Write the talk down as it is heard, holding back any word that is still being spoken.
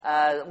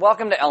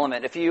Welcome to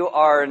Element. If you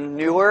are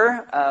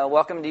newer,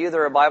 welcome to you.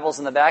 There are Bibles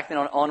in the back. If you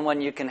don't own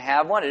one, you can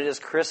have one. It is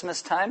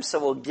Christmas time, so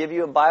we'll give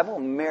you a Bible.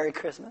 Merry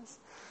Christmas.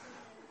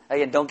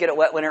 Again, don't get it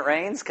wet when it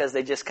rains, because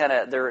they just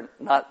they're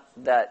not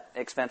that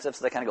expensive,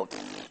 so they kind of go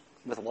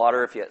with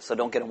water, so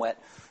don't get them wet.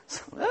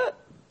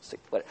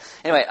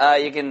 Anyway,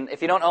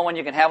 if you don't own one,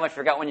 you can have one. If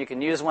you forgot one, you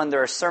can use one.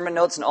 There are sermon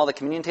notes in all the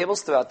communion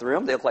tables throughout the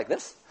room. They look like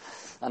this.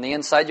 On the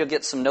inside, you'll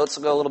get some notes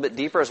that go a little bit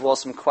deeper, as well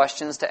as some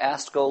questions to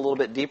ask to go a little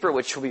bit deeper,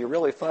 which will be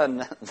really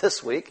fun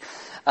this week.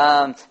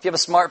 If you have a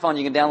smartphone,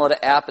 you can download an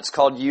app. It's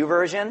called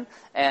YouVersion,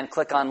 and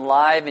click on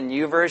Live in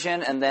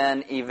YouVersion, and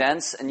then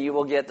Events, and you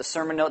will get the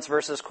sermon notes,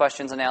 verses,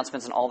 questions,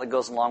 announcements, and all that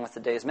goes along with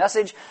today's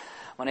message.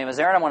 My name is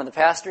Aaron. I'm one of the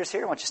pastors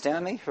here. Why don't you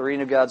stand with me for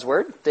reading of God's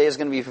Word? Today is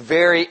going to be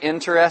very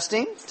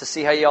interesting to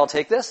see how you all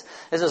take this.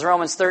 This is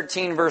Romans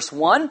 13, verse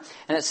 1,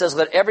 and it says,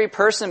 "Let every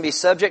person be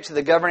subject to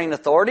the governing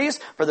authorities,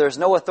 for there is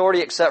no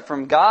authority except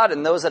from God,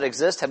 and those that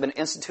exist have been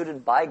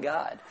instituted by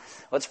God."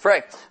 Let's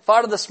pray.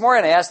 Father, this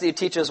morning I ask that you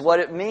teach us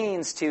what it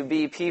means to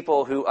be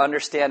people who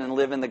understand and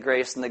live in the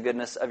grace and the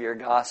goodness of your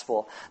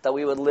gospel, that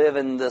we would live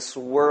in this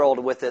world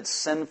with its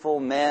sinful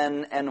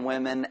men and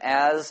women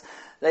as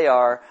they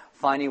are,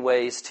 finding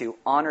ways to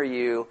honor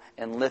you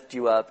and lift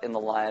you up in the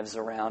lives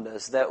around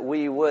us, that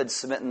we would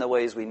submit in the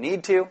ways we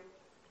need to,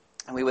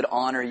 and we would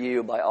honor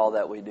you by all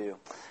that we do.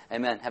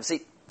 Amen. Have a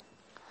seat.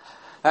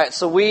 All right,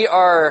 so we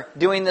are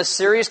doing this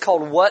series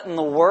called What in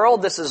the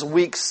World? This is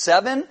week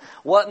 7.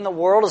 What in the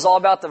World is all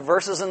about the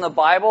verses in the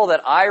Bible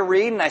that I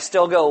read, and I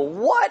still go,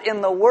 what in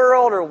the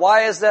world? Or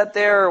why is that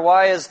there? Or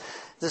why is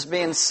this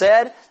being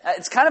said?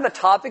 It's kind of a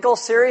topical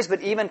series,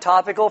 but even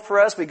topical for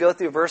us. We go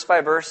through verse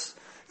by verse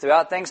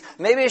throughout things.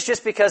 Maybe it's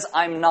just because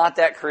I'm not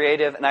that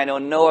creative and I know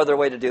no other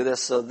way to do this,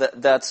 so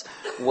that's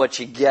what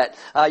you get.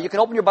 You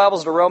can open your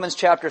Bibles to Romans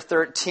chapter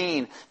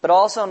 13, but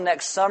also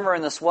next summer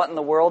in this What in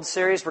the World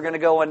series, we're going to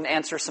go and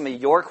answer some of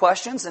your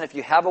questions. And if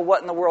you have a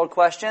What in the World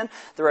question,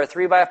 there are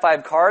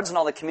 3x5 cards on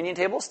all the communion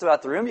tables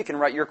throughout the room. You can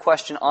write your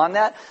question on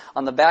that.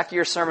 On the back of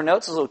your sermon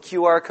notes, there's a little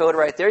QR code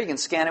right there. You can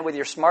scan it with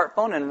your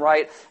smartphone and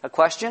write a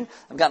question.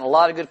 I've gotten a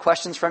lot of good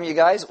questions from you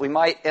guys. We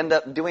might end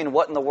up doing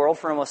What in the World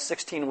for almost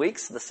 16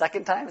 weeks the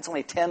second time. It's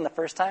only 10 the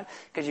first time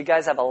because you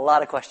guys have a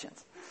lot of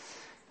questions.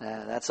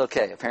 That's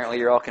okay. Apparently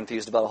you're all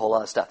confused about a whole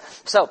lot of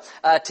stuff. So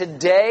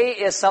today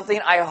is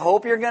something I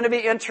hope you're going to be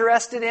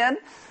interested in.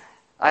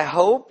 I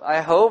hope,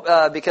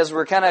 because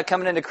we're kind of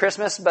coming into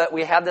Christmas, but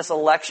we have this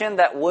election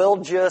that will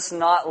just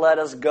not let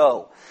us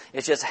go.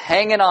 It's just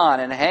hanging on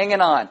and hanging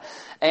on.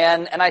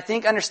 And I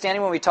think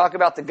understanding when we talk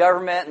about the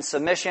government and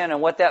submission and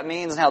what that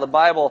means and how the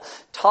Bible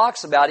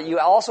talks about it, you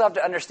also have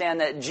to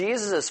understand that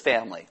Jesus'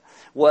 family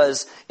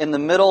was in the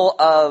middle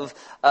of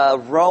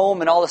Rome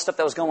and all the stuff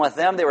that was going on with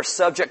them. They were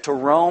subject to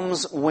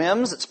Rome's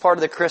whims. It's part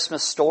of the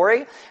Christmas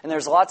story. And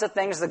there's lots of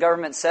things the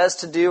government says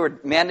to do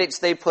or mandates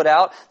they put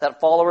out that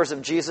followers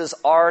of Jesus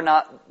are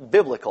not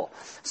biblical.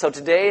 So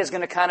today is going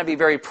to kind of be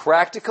very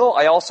practical.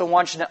 I also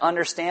want you to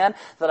understand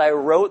that I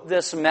wrote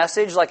this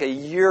message like a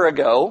year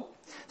ago.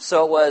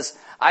 So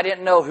I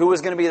didn't know who was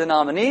going to be the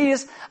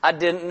nominees. I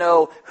didn't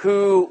know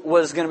who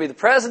was going to be the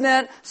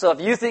president. So if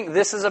you think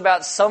this is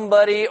about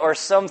somebody or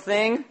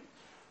something,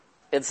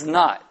 it's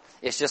not.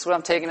 It's just what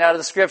I'm taking out of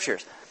the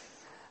scriptures.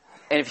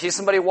 And if you see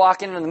somebody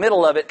walking in the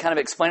middle of it, kind of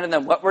explain to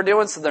them what we're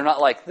doing so they're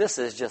not like, this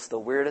is just the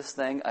weirdest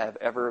thing I have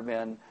ever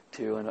been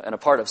to and a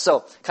part of.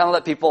 So kind of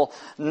let people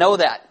know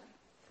that.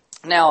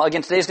 Now,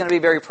 again, today's going to be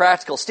very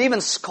practical.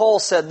 Stephen Cole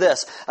said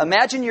this: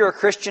 "Imagine you're a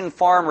Christian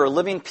farmer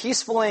living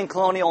peacefully in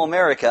colonial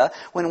America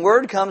when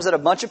word comes that a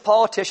bunch of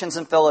politicians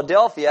in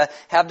Philadelphia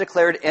have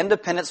declared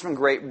independence from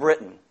Great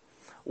Britain.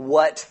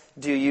 What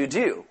do you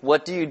do?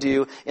 What do you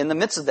do in the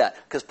midst of that?"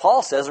 Because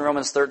Paul says in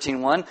Romans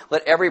 13:1,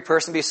 "Let every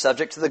person be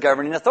subject to the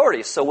governing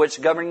authorities." So which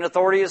governing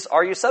authorities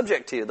are you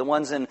subject to? The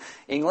ones in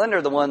England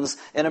or the ones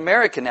in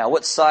America now?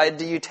 What side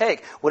do you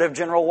take? What if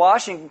General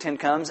Washington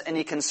comes and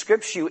he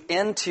conscripts you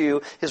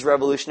into his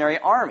Revolutionary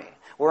Army?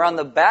 We're on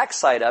the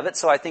backside of it,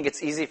 so I think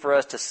it's easy for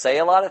us to say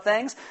a lot of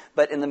things,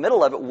 but in the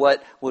middle of it,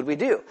 what would we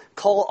do?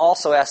 Cole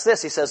also asked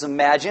this. He says,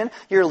 imagine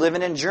you're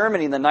living in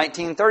Germany in the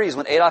 1930s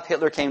when Adolf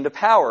Hitler came to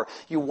power.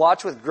 You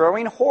watch with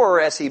growing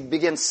horror as he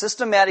begins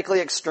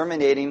systematically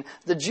exterminating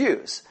the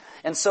Jews.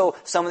 And so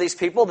some of these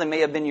people, they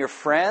may have been your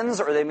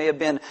friends or they may have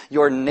been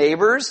your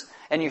neighbors,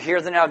 and you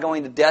hear they're now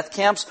going to death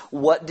camps.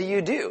 What do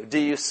you do? Do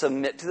you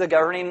submit to the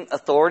governing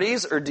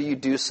authorities or do you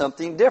do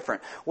something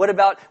different? What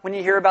about when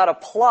you hear about a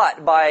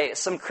plot by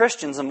some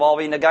Christians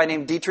involving a guy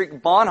named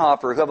Dietrich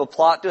Bonhoeffer who have a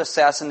plot to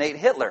assassinate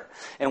Hitler?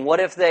 And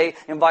what if they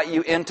invite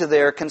you into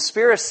their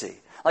conspiracy?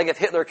 Like if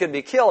Hitler could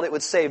be killed, it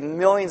would save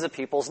millions of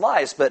people's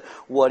lives. But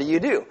what do you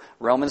do?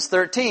 Romans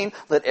 13,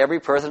 let every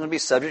person be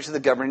subject to the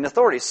governing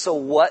authorities. So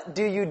what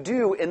do you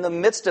do in the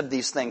midst of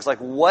these things? Like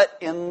what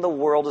in the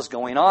world is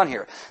going on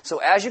here? So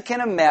as you can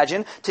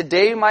imagine,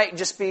 today might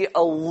just be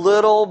a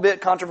little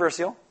bit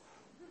controversial.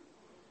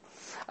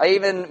 I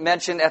even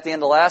mentioned at the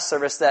end of last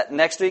service that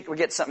next week we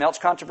get something else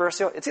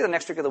controversial. It's either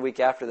next week or the week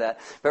after that.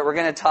 But we're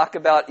going to talk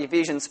about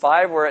Ephesians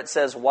 5 where it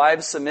says,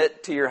 wives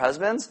submit to your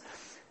husbands.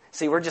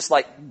 See, we're just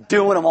like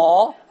doing them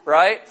all,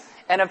 right?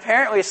 And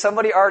apparently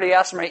somebody already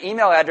asked for my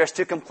email address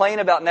to complain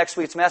about next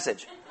week's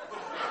message.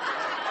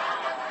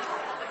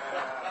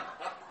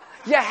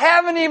 You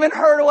haven't even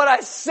heard what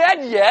I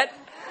said yet.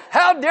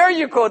 How dare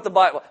you quote the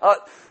Bible?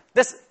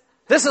 This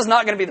is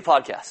not going to be the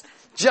podcast,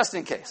 just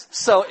in case.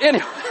 So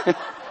anyway,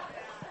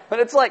 but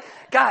it's like,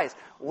 guys,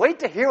 wait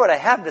to hear what I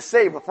have to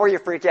say before you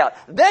freak out.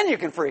 Then you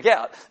can freak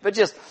out. But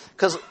just,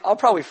 because I'll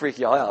probably freak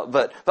y'all out,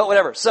 but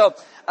whatever. So,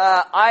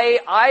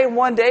 I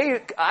one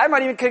day, I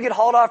might even could get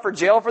hauled off for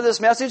jail for this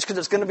message because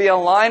it's going to be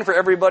online for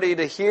everybody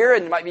to hear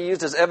and it might be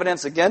used as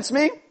evidence against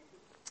me.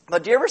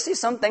 But do you ever see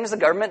some things the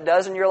government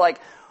does and you're like,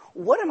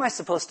 what am I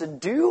supposed to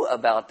do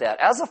about that?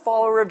 As a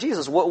follower of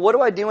Jesus, what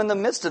do I do in the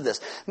midst of this?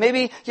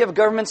 Maybe you have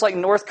governments like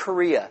North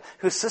Korea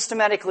who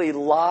systematically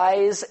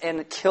lies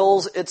and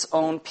kills its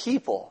own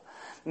people.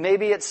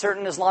 Maybe it's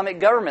certain Islamic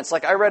governments.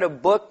 Like I read a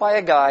book by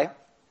a guy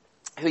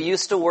who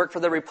used to work for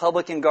the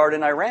Republican Guard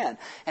in Iran.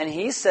 And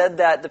he said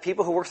that the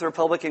people who work for the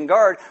Republican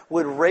Guard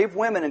would rape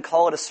women and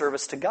call it a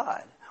service to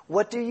God.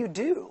 What do you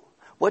do?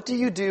 What do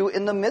you do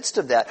in the midst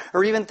of that?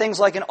 Or even things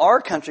like in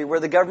our country where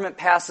the government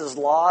passes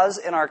laws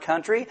in our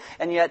country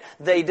and yet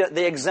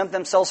they exempt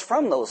themselves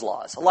from those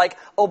laws. Like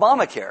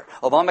Obamacare.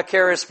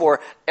 Obamacare is for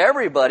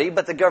everybody,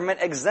 but the government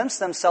exempts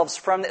themselves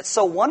from it. It's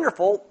so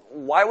wonderful.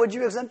 Why would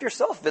you exempt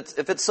yourself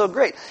if it's so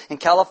great? In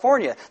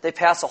California, they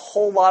pass a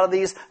whole lot of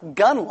these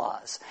gun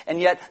laws.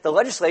 And yet the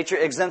legislature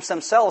exempts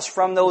themselves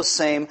from those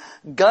same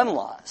gun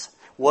laws.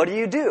 What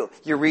do?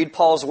 You read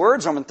Paul's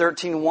words, Romans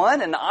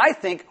 13:1, and I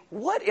think,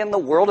 what in the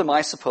world am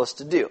I supposed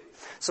to do?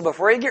 So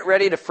before you get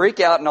ready to freak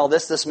out and all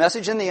this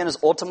message in the end is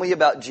ultimately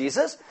about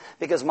Jesus,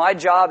 because my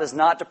job is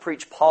not to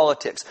preach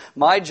politics.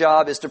 My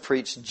job is to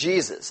preach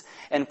Jesus.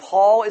 And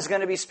Paul is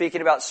going to be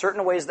speaking about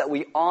certain ways that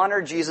we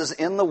honor Jesus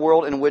in the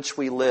world in which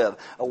we live.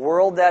 A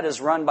world that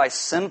is run by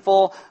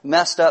sinful,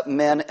 messed up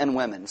men and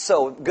women.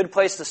 So a good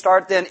place to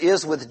start then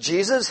is with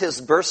Jesus,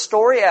 his birth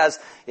story, as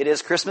it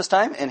is Christmas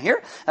time in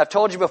here. I've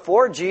told you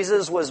before,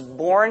 Jesus was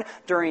born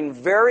during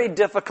very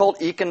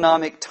difficult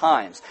economic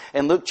times.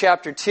 And Luke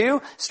chapter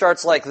 2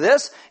 starts like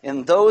this.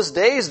 In those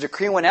days, a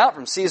decree went out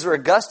from Caesar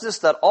Augustus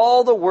that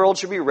all the world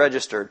should be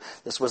registered.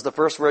 This was the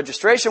first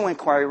registration when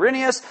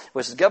Quirinius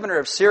was governor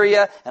of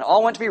Syria, and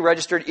all went to be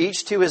registered,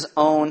 each to his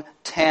own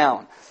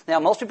town. Now,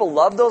 most people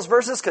love those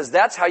verses because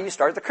that's how you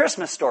start the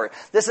Christmas story.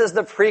 This is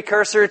the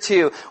precursor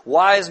to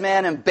wise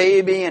man and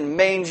baby and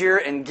manger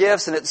and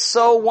gifts, and it's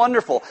so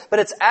wonderful. But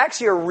it's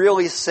actually a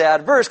really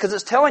sad verse because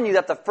it's telling you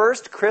that the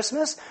first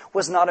Christmas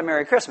was not a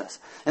Merry Christmas.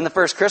 In the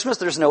first Christmas,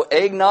 there's no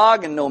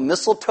eggnog and no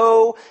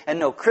mistletoe and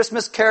no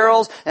Christmas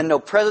carols and no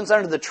presents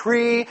under the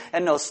tree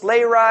and no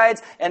sleigh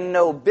rides and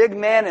no big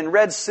men in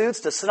red suits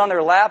to sit on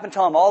their lap and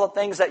tell them all the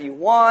things that you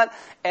want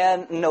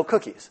and no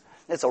cookies.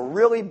 It's a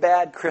really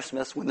bad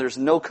Christmas when there's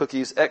no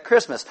cookies at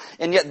Christmas.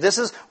 And yet this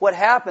is what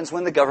happens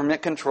when the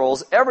government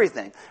controls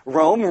everything.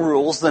 Rome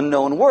rules the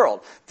known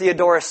world.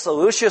 Theodorus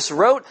Seleucus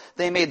wrote,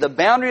 they made the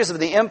boundaries of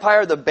the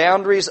empire the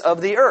boundaries of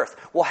the earth.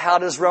 Well, how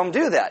does Rome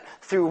do that?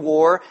 Through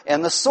war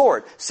and the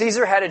sword.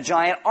 Caesar had a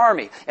giant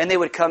army, and they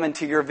would come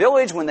into your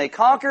village when they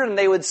conquered, and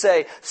they would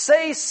say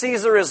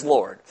Caesar is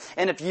Lord.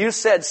 And if you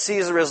said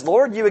Caesar is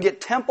Lord, you would get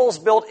temples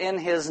built in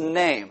his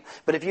name.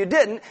 But if you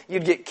didn't,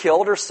 you'd get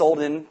killed or sold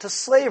into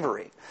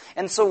slavery.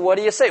 And so what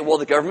do you say? Well,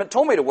 the government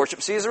told me to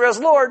worship Caesar as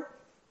Lord.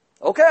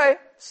 Okay.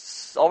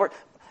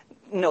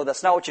 No,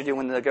 that's not what you do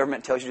when the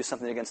government tells you to do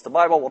something against the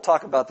Bible. We'll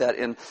talk about that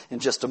in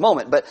just a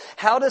moment. But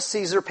how does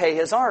Caesar pay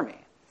his army?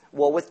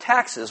 Well, with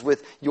taxes,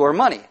 with your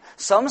money.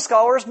 Some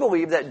scholars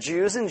believe that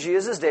Jews in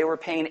Jesus' day were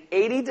paying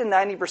 80 to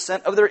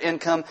 90% of their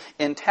income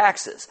in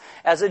taxes.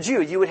 As a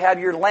Jew, you would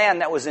have your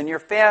land that was in your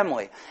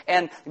family.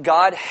 And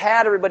God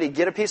had everybody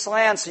get a piece of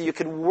land so you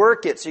could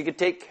work it, so you could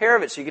take care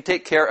of it, so you could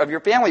take care of your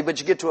family. But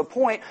you get to a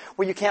point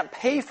where you can't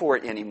pay for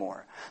it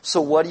anymore.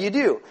 So what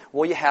do?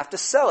 Well, you have to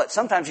sell it.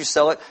 Sometimes you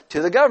sell it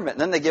to the government.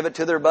 And then they give it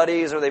to their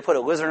buddies or they put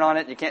a lizard on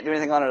it. You can't do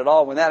anything on it at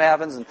all when that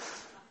happens. And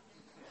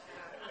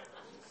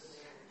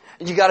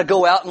you got to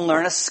go out and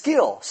learn a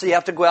skill. So you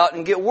have to go out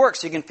and get work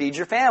so you can feed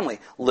your family.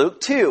 Luke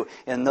 2,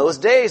 in those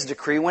days, a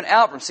decree went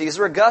out from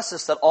Caesar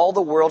Augustus that all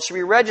the world should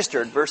be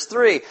registered. Verse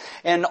 3,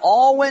 and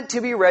all went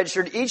to be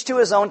registered, each to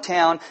his own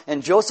town,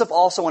 and Joseph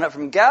also went up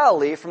from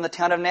Galilee, from the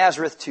town of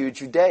Nazareth to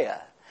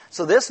Judea.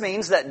 So this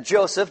means that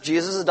Joseph,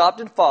 Jesus'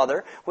 adopted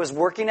father, was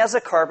working as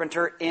a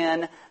carpenter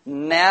in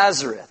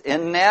Nazareth.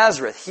 In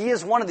Nazareth. He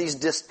is one of these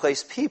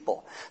displaced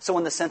people. So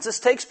when the census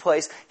takes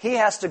place, he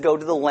has to go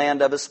to the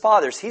land of his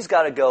fathers. He's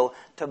got to go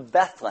to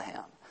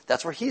Bethlehem.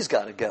 That's where he's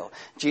got to go.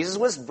 Jesus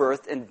was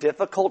birthed in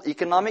difficult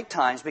economic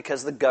times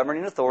because the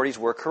governing authorities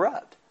were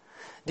corrupt.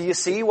 Do you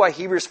see why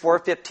Hebrews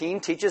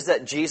 4:15 teaches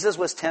that Jesus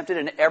was tempted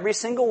in every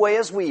single way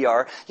as we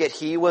are, yet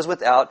he was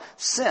without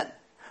sin?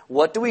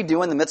 What do we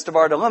do in the midst of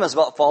our dilemmas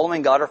about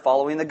following God or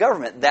following the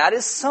government? That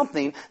is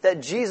something that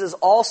Jesus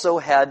also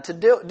had to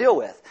deal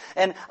with.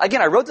 And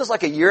again, I wrote this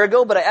like a year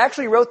ago, but I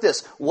actually wrote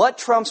this. What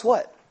trumps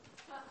what?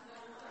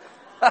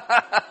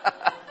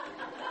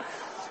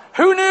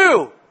 Who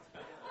knew?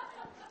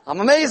 I'm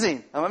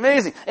amazing.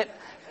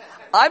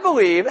 I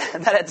believe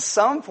that at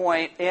some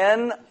point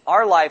in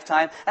our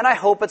lifetime, and I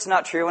hope it's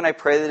not true, and I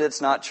pray that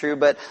it's not true,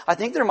 but I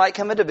think there might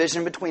come a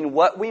division between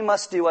what we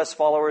must do as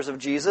followers of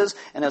Jesus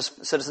and as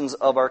citizens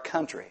of our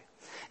country.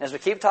 As we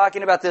keep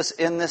talking about this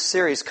in this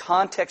series,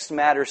 context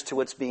matters to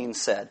what's being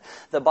said.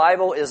 The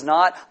Bible is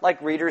not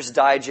like Reader's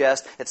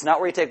Digest. It's not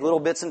where you take little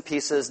bits and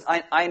pieces.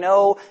 I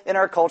know in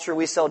our culture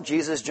we sell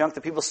Jesus junk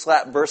that people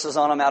slap verses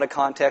on them out of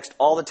context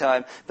all the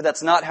time, but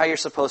that's not how you're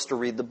supposed to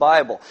read the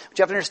Bible. But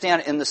you have to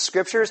understand, in the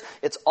Scriptures,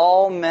 it's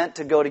all meant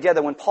to go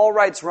together. When Paul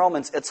writes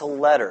Romans, it's a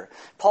letter.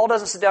 Paul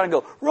doesn't sit down and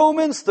go,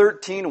 Romans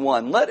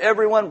 13:1, let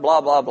everyone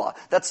blah, blah, blah.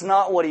 That's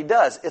not what he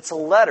does. It's a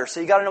letter. So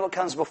you got to know what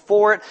comes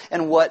before it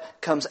and what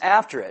comes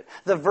after it.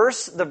 The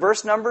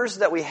verse numbers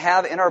that we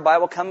have in our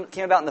Bible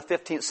came about in the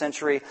 15th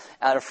century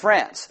out of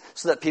France,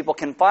 so that people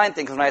can find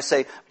things when I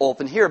say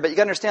open here. But you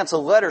got to understand, it's a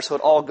letter, so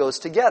it all goes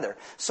together.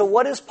 So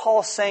what is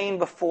Paul saying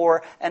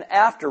before and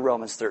after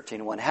Romans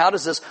 13:1? How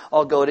does this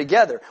all go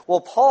together?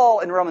 Well,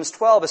 Paul in Romans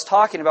 12 is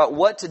talking about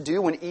what to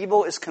do when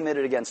evil is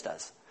committed against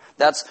us.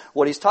 That's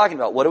what he's talking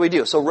about. What do we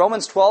do? So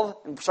Romans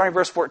 12, starting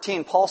verse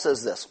 14, Paul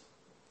says this.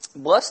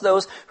 Bless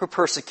those who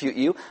persecute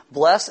you.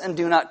 Bless and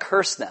do not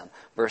curse them.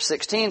 Verse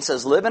 16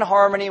 says, live in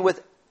harmony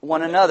with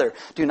one another.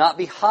 Do not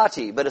be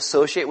haughty, but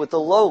associate with the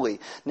lowly.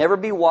 Never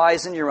be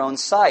wise in your own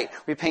sight.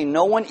 Repay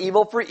no one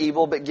evil for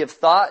evil, but give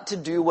thought to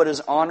do what is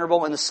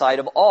honorable in the sight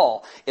of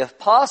all. If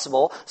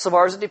possible, so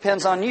far as it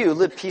depends on you,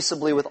 live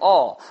peaceably with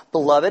all.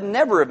 Beloved,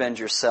 never avenge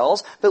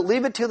yourselves, but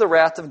leave it to the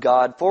wrath of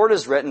God. For it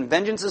is written,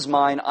 vengeance is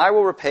mine, I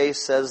will repay,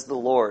 says the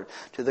Lord.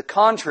 To the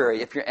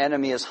contrary, if your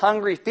enemy is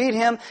hungry, feed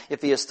him.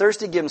 If he is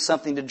thirsty, give him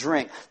something to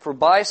drink. For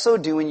by so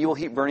doing, you will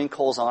heap burning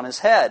coals on his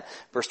head.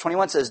 Verse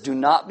 21 says, do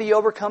not be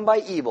overcome by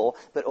evil,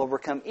 but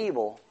overcome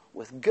evil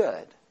with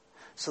good.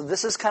 So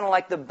this is kind of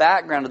like the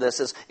background of this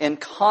is in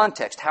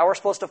context, how we're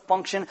supposed to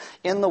function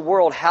in the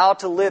world, how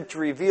to live to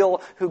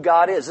reveal who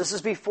God is. This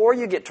is before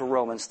you get to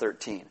Romans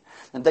 13.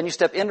 And then you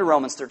step into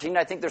Romans 13.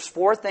 I think there's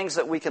 4 things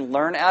that we can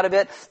learn out of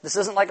it. This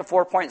isn't like a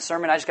 4-point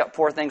sermon. I just got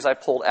 4 things I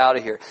pulled out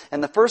of here.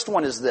 And the first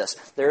one is this.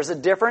 There's a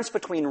difference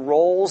between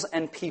roles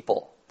and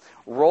people.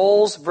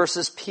 Roles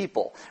versus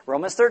people.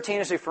 Romans 13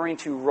 is referring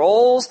to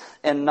roles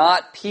and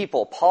not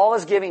people. Paul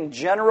is giving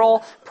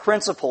general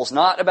principles,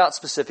 not about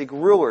specific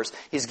rulers.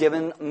 He's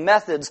given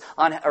methods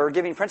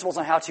giving principles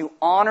on how to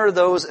honor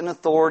those in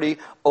authority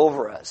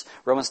over us.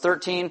 Romans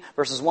 13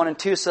 verses 1 and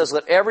 2 says,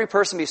 let every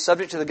person be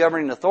subject to the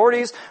governing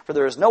authorities, for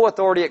there is no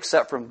authority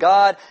except from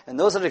God, and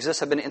those that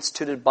exist have been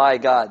instituted by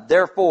God.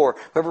 Therefore,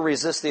 whoever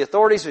resists the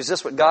authorities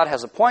resists what God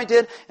has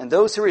appointed, and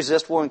those who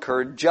resist will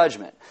incur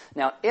judgment.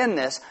 Now, in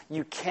this,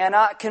 you cannot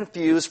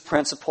confuse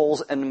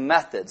principles and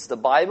methods. The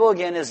Bible,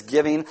 again, is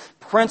giving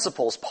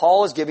principles.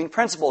 Paul is giving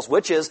principles,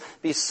 which is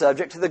be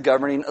subject to the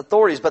governing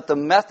authorities, but the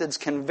methods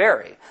can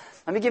vary.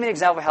 Let me give you an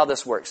example of how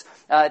this works.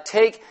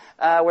 Take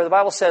where the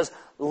Bible says,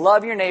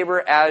 love your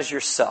neighbor as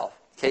yourself.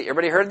 Okay,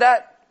 everybody heard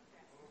that?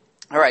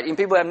 All right, even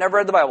people who have never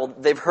read the Bible,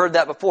 they've heard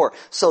that before.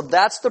 So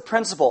that's the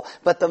principle.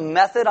 But the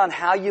method on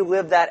how you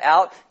live that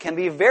out can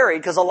be varied,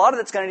 because a lot of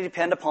it's going to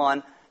depend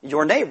upon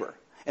your neighbor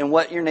and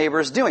what your neighbor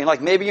is doing. Like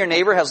maybe your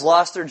neighbor has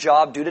lost their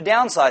job due to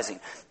downsizing.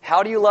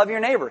 How do you love your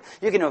neighbor?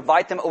 You can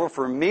invite them over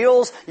for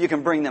meals. You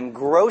can bring them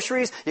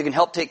groceries. You can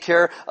help take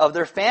care of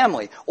their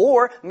family.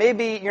 Or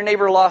maybe your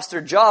neighbor lost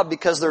their job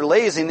because they're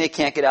lazy and they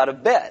can't get out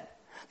of bed.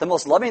 The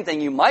most loving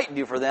thing you might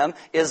do for them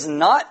is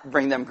not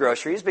bring them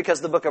groceries,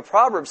 because the book of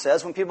Proverbs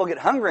says when people get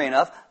hungry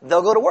enough,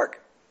 they'll go to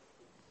work.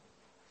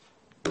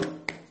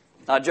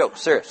 Not a joke,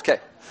 serious, okay.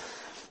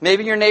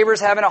 Maybe your neighbor's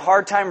having a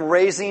hard time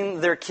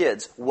raising their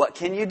kids. What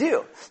can you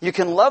do? You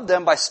can love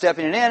them by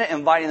stepping in,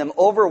 inviting them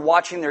over,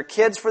 watching their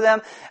kids for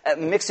them,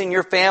 mixing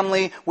your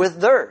family with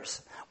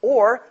theirs.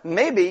 Or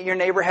maybe your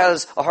neighbor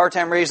has a hard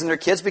time raising their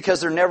kids because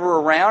they're never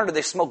around, or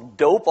they smoke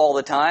dope all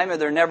the time, or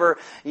they're never,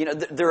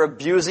 they're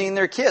abusing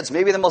their kids.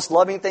 Maybe the most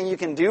loving thing you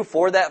can do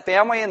for that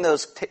family and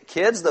those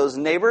kids, those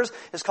neighbors,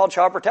 is called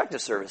Child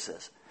Protective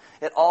Services.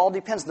 It all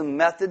depends. The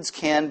methods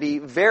can be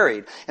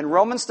varied. In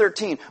Romans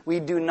 13, we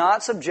do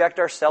not subject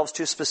ourselves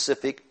to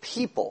specific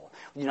people.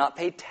 We do not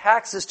pay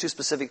taxes to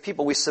specific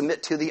people. We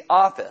submit to the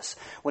office.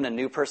 When a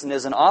new person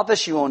is in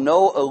office, you will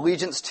know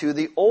allegiance to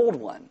the old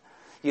one.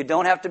 You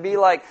don't have to be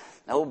like,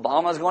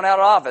 Obama's going out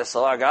of office,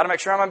 so I got to make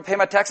sure I'm going to pay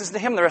my taxes to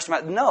him the rest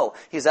of my... No,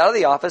 he's out of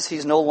the office.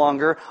 He's no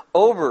longer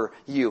over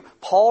you.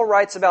 Paul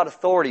writes about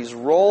authorities,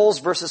 roles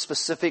versus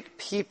specific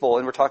people,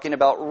 and we're talking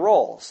about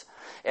roles.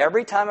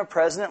 Every time a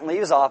president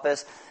leaves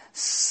office,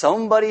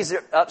 somebody's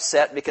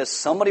upset because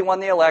somebody won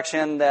the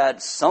election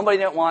that somebody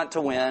didn't want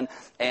to win,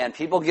 and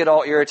people get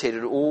all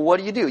irritated. Well,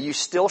 what do? You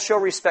still show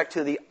respect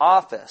to the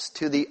office,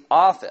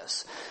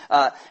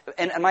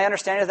 And my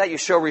understanding is that you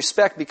show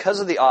respect because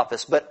of the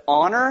office, but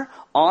honor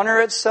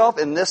itself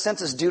in this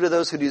sense is due to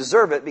those who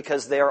deserve it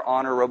because they are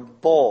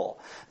honorable.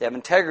 They have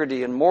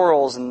integrity and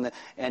morals, and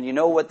you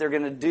know what they're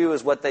going to do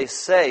is what they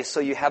say. So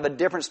you have a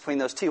difference between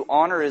those two.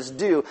 Honor is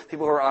due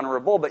people who are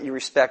honorable, but you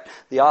respect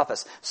the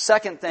office.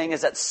 Second thing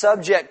is that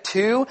subject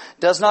to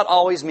does not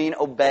always mean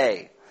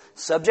obey.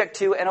 Subject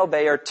to and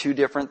obey are two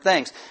different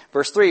things.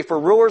 Verse 3, for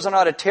rulers are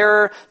not a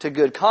terror to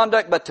good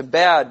conduct, but to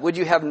bad. Would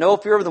you have no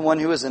fear of the one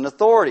who is in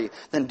authority?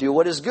 Then do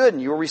what is good,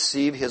 and you will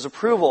receive his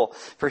approval.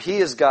 For he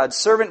is God's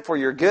servant for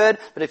your good.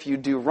 But if you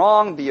do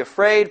wrong, be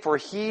afraid, for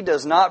he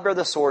does not bear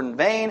the sword in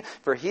vain.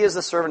 For he is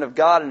the servant of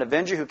God, an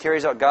avenger who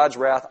carries out God's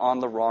wrath on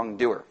the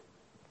wrongdoer.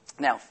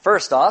 Now,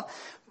 first off,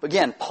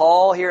 again,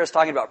 Paul here is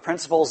talking about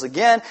principles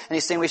again, and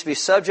he's saying we should be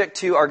subject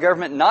to our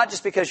government not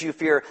just because you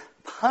fear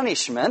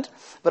punishment,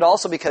 but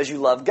also because you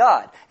love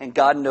God, and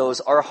God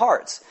knows our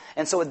hearts.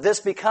 And so what this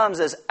becomes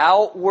is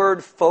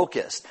outward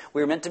focused.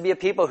 We're meant to be a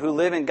people who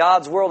live in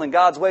God's world and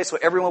God's way so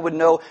everyone would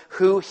know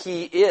who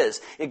He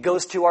is. It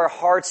goes to our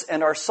hearts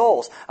and our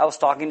souls. I was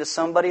talking to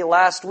somebody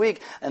last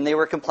week, and they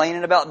were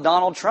complaining about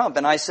Donald Trump,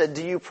 and I said,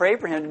 do you pray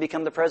for him to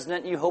become the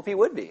president you hope he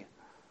would be?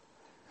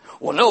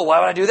 Well, no, why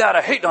would I do that?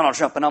 I hate Donald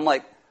Trump. And I'm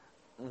like,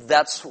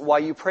 that's why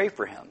you pray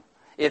for him.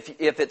 If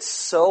it's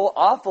so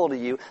awful to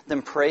you,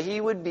 then pray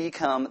he would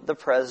become the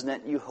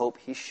president you hope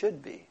he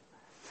should be.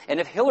 And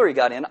if Hillary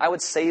got in, I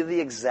would say the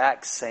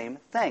exact same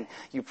thing.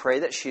 You pray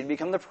that she'd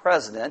become the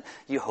president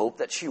you hope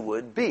that she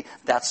would be.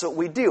 That's what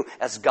we do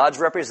as God's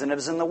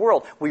representatives in the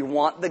world. We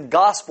want the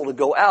gospel to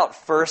go out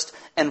first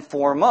and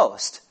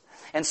foremost.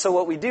 And so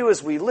what we do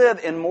is we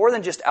live in more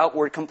than just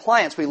outward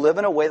compliance. We live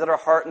in a way that our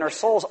heart and our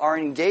souls are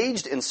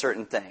engaged in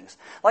certain things.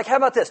 Like, how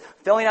about this?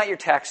 Filling out your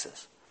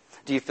taxes.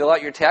 Do you fill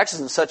out your taxes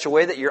in such a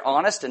way that you're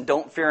honest and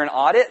don't fear an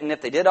audit? And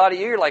if they did audit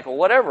you, you're like, well,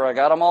 whatever, I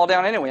got them all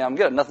down anyway, I'm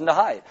good, nothing to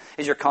hide.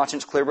 Is your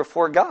conscience clear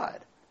before God?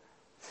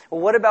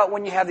 Well, what about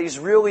when you have these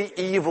really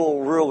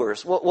evil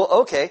rulers? Well,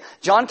 okay.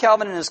 John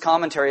Calvin in his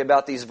commentary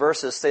about these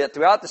verses say that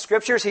throughout the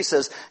Scriptures, he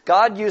says,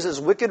 God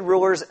uses wicked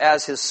rulers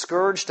as His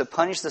scourge to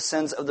punish the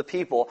sins of the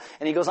people.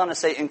 And he goes on to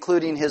say,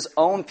 including His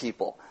own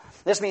people.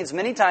 This means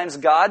many times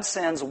God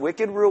sends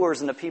wicked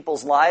rulers into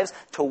people's lives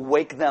to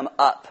wake them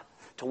up.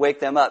 To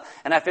wake them up.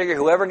 And I figure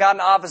whoever got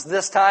in office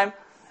this time,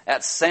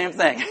 that's the same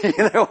thing.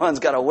 Either one's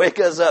got to wake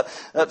us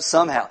up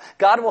somehow.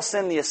 God will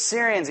send the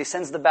Assyrians, He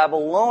sends the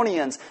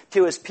Babylonians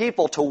to His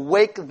people to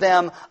wake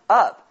them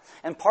up.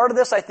 And part of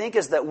this, I think,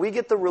 is that we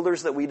get the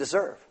rulers that we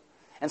deserve.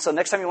 And so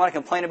next time you want to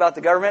complain about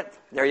the government,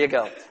 there you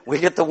go. We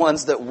get the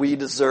ones that we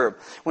deserve.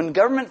 When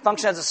government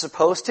functions as it's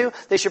supposed to,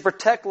 they should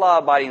protect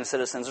law-abiding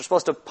citizens. They're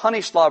supposed to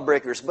punish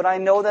lawbreakers. But I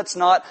know that's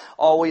not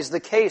always the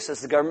case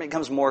as the government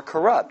becomes more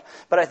corrupt.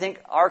 But I think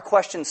our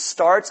question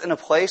starts in a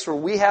place where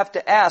we have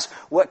to ask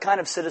what kind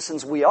of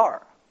citizens we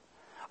are.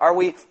 Are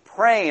we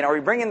praying? Are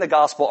we bringing the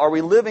gospel? Are we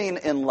living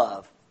in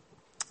love?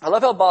 I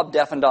love how Bob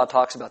Deffindaw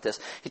talks about this.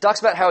 He talks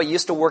about how he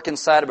used to work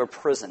inside of a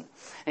prison.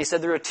 And he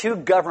said there are two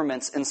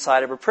governments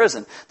inside of a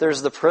prison.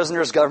 There's the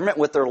prisoner's government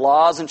with their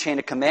laws and chain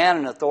of command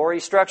and authority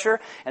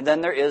structure. And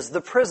then there is the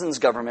prison's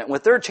government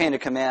with their chain of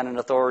command and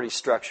authority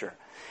structure.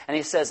 And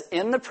he says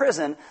in the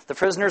prison, the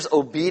prisoner's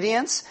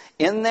obedience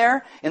in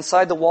there,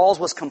 inside the walls,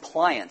 was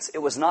compliance. It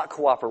was not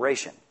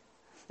cooperation.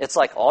 It's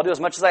like, I'll do as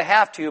much as I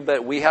have to,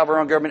 but we have our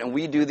own government and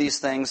we do these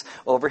things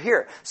over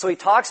here. So he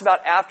talks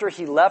about after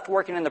he left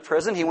working in the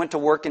prison, he went to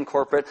work in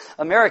corporate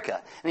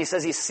America. And he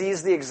says he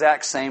sees the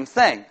exact same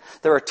thing.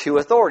 There are two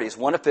authorities,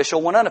 one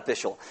official, one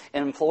unofficial.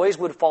 And employees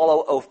would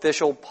follow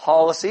official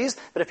policies,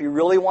 but if you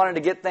really wanted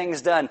to get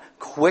things done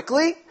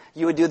quickly,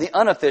 you would do the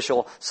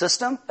unofficial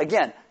system.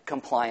 Again,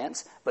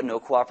 compliance, but no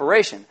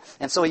cooperation.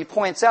 And so he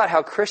points out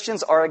how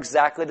Christians are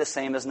exactly the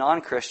same as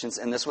non-Christians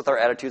in this with our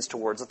attitudes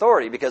towards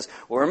authority, because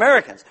we're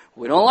Americans.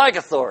 We don't like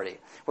authority,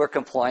 where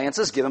compliance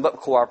is given, but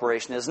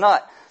cooperation is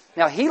not.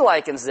 Now, he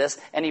likens this,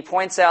 and he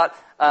points out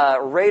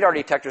radar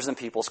detectors in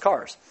people's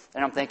cars.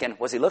 And I'm thinking,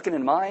 was he looking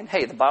in mine?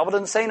 Hey, the Bible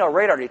doesn't say no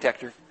radar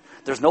detector.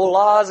 There's no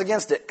laws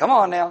against it. Come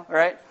on now, all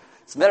right?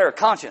 It's a matter of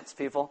conscience,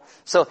 people.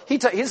 So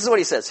this is what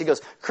he says. He goes,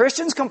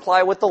 Christians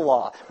comply with the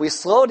law. We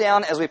slow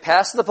down as we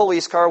pass the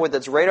police car with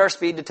its radar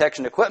speed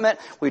detection equipment.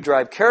 We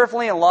drive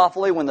carefully and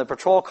lawfully when the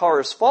patrol car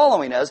is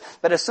following us.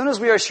 But as soon as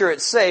we are sure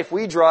it's safe,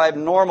 we drive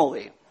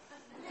normally.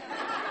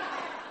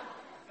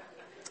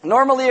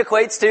 Normally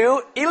equates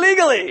to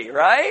illegally,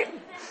 right?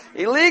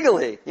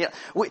 Illegally. Yeah.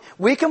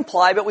 We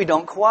comply, but we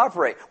don't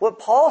cooperate. What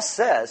Paul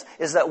says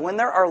is that when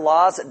there are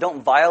laws that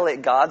don't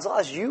violate God's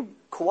laws, you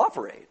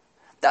cooperate.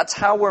 That's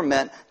how we're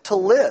meant to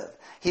live.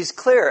 He's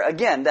clear,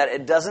 again, that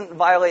it doesn't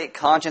violate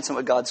conscience and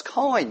what God's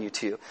calling you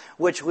to,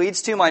 which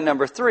leads to my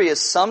number 3 is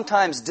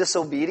sometimes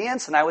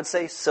disobedience, and I would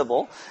say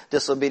civil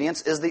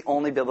disobedience, is the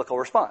only biblical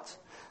response.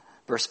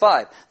 Verse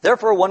 5,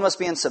 therefore one must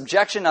be in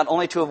subjection not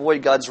only to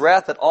avoid God's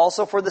wrath, but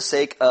also for the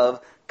sake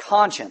of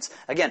conscience.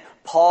 Again,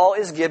 Paul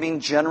is giving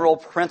general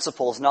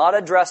principles, not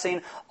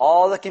addressing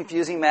all the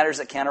confusing matters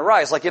that can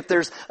arise. Like if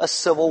there's a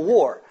civil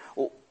war,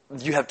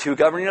 you have two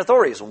governing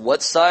authorities.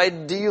 What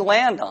side do you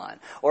land on?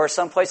 Or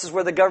some places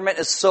where the government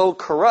is so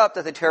corrupt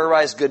that they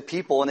terrorize good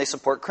people and they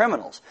support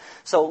criminals.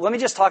 So let me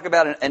just talk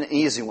about an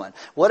easy one.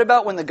 What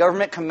about when the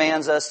government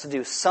commands us to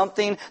do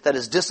something that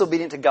is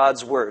disobedient to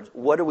God's word?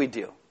 What do we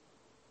do?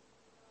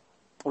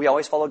 We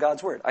always follow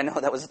God's word. I know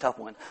that was a tough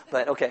one,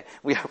 but okay.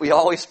 We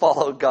always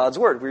follow God's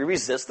word. We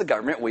resist the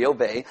government. We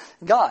obey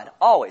God.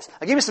 Always.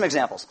 I'll give you some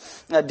examples.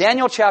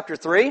 Daniel chapter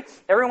 3,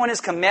 everyone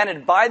is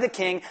commanded by the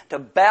king to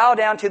bow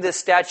down to this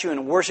statue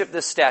and worship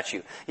this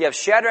statue. You have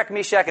Shadrach,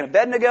 Meshach, and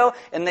Abednego,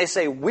 and they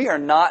say, we are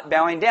not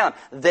bowing down.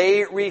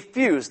 They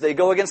refuse. They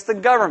go against the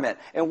government.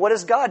 And what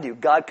does God do?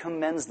 God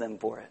commends them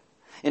for it.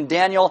 In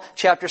Daniel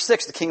chapter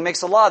 6, the king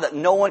makes a law that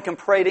no one can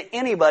pray to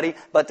anybody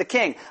but the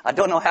king. I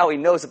don't know how he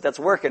knows if that's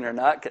working or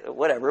not,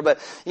 whatever, but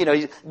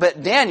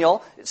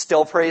Daniel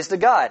still prays to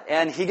God,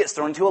 and he gets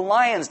thrown into a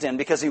lion's den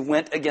because he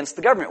went against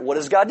the government. What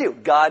does God do?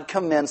 God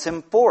commends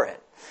him for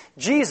it.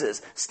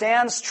 Jesus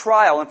stands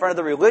trial in front of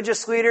the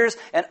religious leaders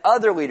and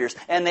other leaders,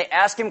 and they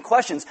ask him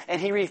questions, and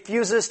he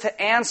refuses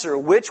to answer,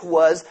 which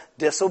was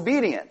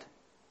disobedient.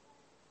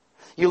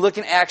 You look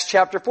in Acts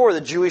chapter 4,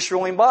 the Jewish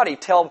ruling body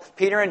tell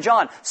Peter and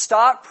John,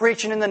 stop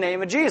preaching in the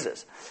name of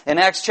Jesus. In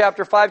Acts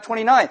chapter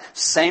 5:29,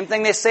 same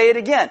thing, they say it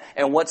again.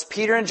 And what's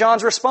Peter and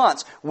John's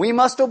response? We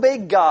must obey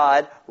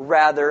God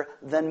rather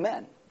than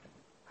men.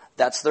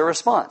 That's their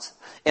response.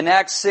 In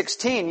Acts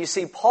 16, you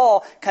see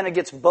Paul kind of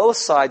gets both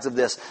sides of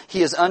this.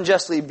 He is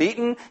unjustly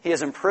beaten. He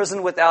is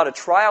imprisoned without a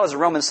trial. As a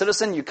Roman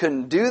citizen, you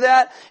couldn't do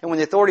that. And when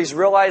the authorities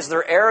realize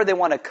their error, they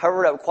want to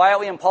cover it up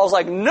quietly. And Paul's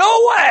like,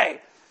 no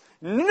way!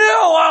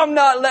 No, I'm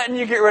not letting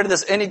you get rid of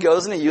this. And he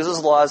goes and he uses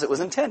law as it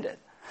was intended.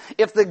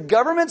 If the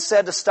government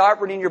said to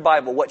stop reading your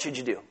Bible, what should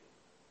you do?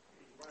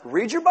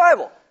 Read your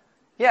Bible.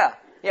 Yeah,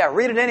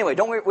 read it anyway.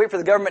 Don't wait for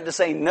the government to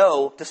say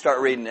no to start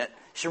reading it. You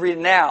should read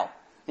it now.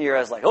 And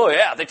you're like, oh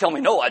yeah, if they tell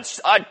me no, I'd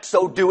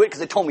so do it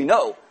because they told me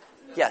no.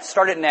 Yeah,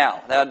 start it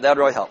now. That would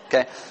really help,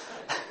 okay?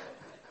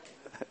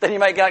 Then you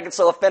might not get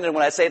so offended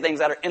when I say things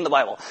that are in the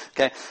Bible.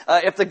 Okay,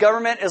 if the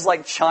government is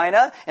like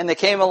China and they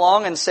came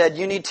along and said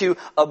you need to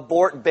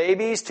abort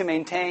babies to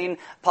maintain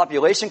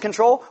population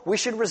control, we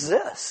should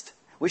resist.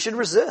 We should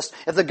resist.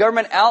 If the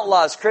government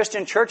outlaws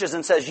Christian churches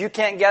and says you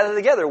can't gather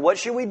together, what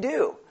should we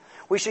do?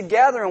 We should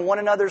gather in one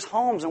another's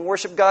homes and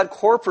worship God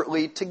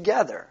corporately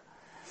together.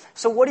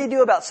 So what do you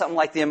do about something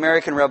like the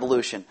American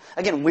Revolution?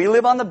 Again, we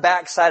live on the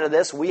backside of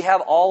this. We have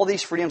all of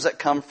these freedoms that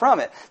come from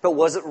it. But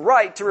was it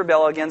right to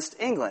rebel against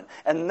England?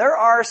 And there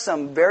are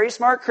some very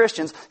smart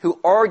Christians who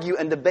argue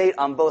and debate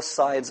on both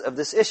sides of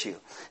this issue.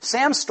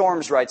 Sam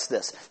Storms writes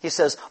this. He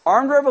says,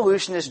 armed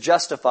revolution is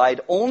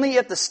justified only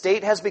if the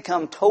state has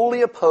become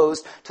totally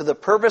opposed to the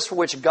purpose for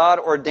which God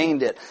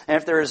ordained it, and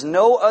if there is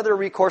no other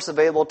recourse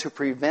available to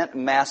prevent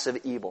massive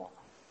evil.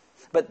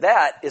 But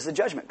that is a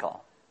judgment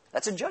call.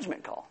 That's a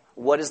judgment call.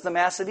 What is the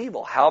massive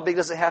evil? How big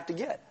does it have to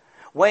get?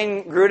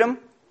 Wayne Grudem,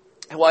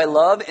 who I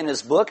love, in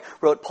his book,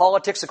 wrote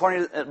Politics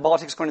According to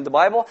the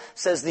Bible,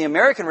 says the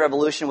American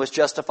Revolution was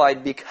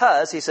justified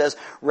because, he says,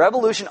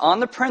 revolution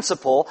on the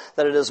principle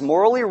that it is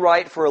morally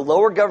right for a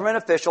lower government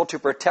official to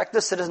protect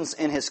the citizens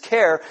in his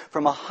care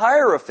from a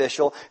higher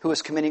official who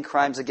is committing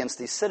crimes against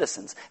these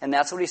citizens. And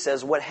that's what he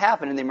says what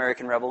happened in the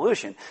American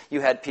Revolution.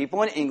 You had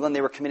people in England,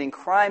 they were committing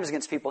crimes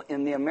against people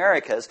in the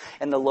Americas,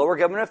 and the lower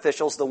government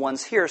officials, the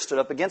ones here, stood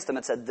up against them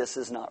and said, this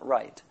is not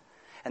right.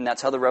 And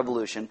that's how the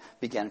revolution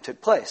began and took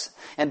place.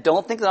 And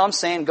don't think that I'm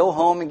saying go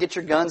home and get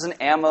your guns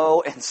and ammo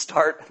and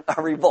start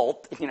a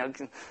revolt,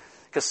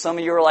 because some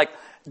of you are like,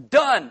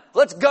 done,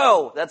 let's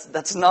go.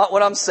 That's not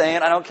what I'm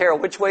saying. I don't care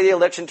which way the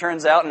election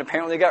turns out, and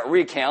apparently they got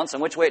recounts,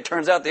 and which way it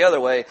turns out the other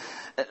way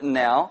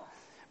now.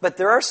 But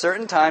there are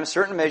certain times,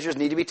 certain measures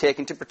need to be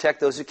taken to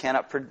protect those who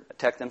cannot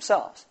protect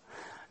themselves.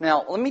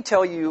 Now, let me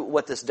tell you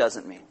what this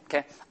doesn't mean,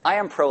 okay? I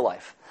am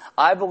pro-life.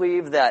 I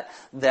believe that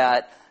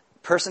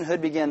personhood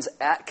begins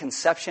at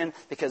conception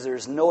because there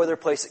is no other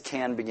place it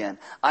can begin.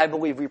 I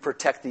believe we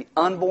protect the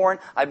unborn.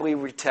 I believe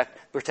we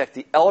protect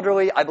the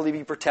elderly. I believe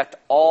we protect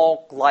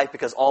all life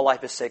because all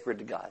life is sacred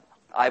to God.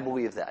 I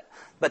believe that.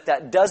 But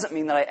that doesn't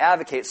mean that I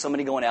advocate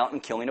somebody going out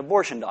and killing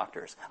abortion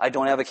doctors. I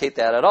don't advocate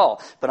that at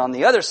all. But on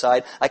the other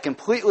side, I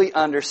completely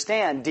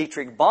understand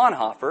Dietrich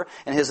Bonhoeffer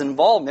and his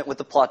involvement with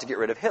the plot to get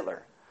rid of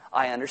Hitler.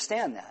 I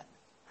understand that.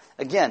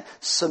 Again,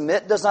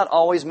 submit does not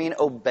always mean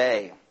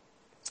obey.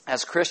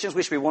 As Christians,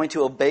 we should be willing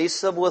to obey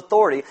civil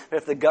authority, but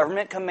if the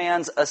government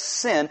commands a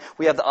sin,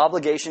 we have the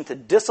obligation to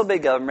disobey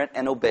government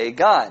and obey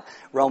God.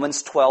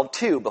 Romans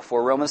 12:2,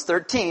 before Romans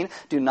 13,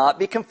 do not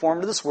be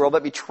conformed to this world,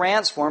 but be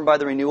transformed by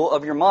the renewal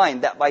of your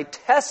mind, that by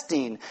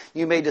testing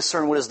you may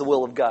discern what is the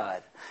will of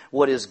God,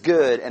 what is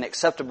good and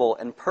acceptable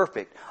and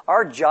perfect.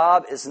 Our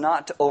job is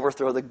not to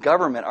overthrow the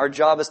government. Our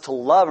job is to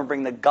love and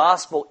bring the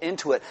gospel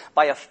into it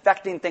by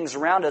affecting things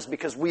around us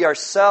because we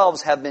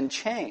ourselves have been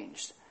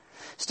changed.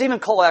 Stephen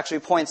Cole actually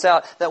points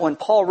out that when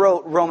Paul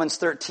wrote Romans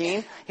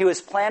 13, he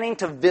was planning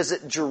to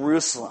visit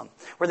Jerusalem,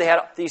 where they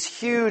had these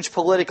huge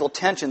political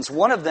tensions.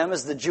 One of them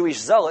is the Jewish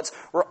zealots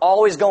were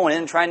always going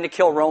in trying to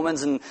kill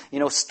Romans and,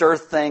 stir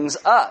things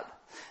up.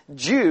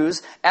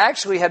 Jews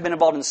actually had been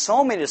involved in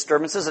so many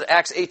disturbances that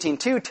Acts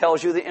 18:2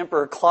 tells you the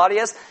Emperor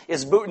Claudius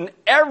is booting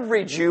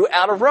every Jew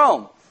out of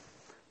Rome.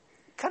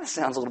 kind of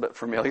sounds a little bit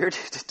familiar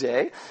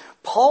today.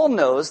 Paul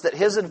knows that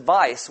his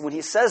advice, when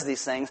he says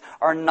these things,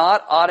 are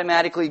not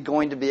automatically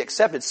going to be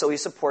accepted, so he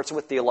supports it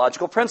with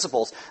theological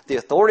principles. The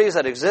authorities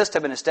that exist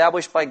have been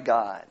established by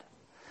God.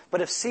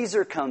 But if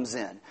Caesar comes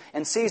in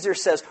and Caesar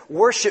says,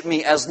 worship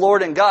me as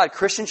Lord and God,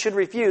 Christians should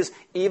refuse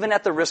even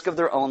at the risk of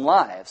their own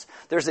lives.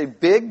 There's a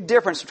big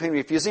difference between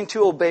refusing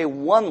to obey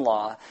one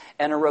law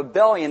and a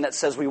rebellion that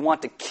says we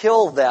want to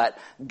kill that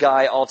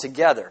guy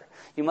altogether.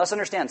 You must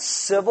understand,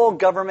 civil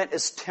government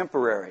is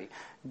temporary.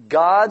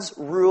 God's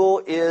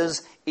rule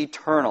is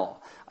eternal.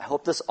 I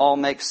hope this all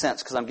makes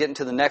sense because I'm getting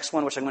to the next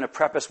one, which I'm going to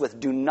preface with,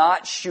 do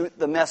not shoot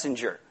the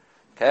messenger.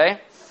 Okay?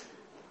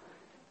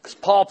 Because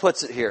Paul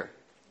puts it here.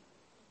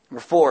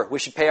 Number 4, we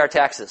should pay our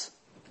taxes.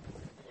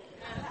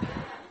 You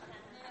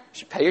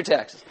should pay your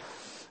taxes.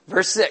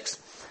 Verse 6,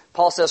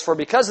 Paul says, for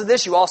because of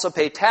this you also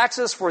pay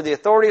taxes, for the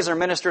authorities are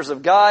ministers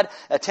of God,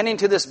 attending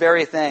to this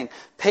very thing.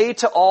 Pay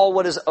to all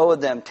what is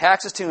owed them.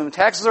 Taxes to whom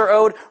taxes are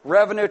owed,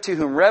 revenue to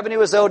whom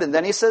revenue is owed. And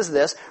then he says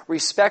this,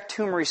 respect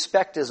to whom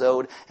respect is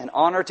owed, and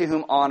honor to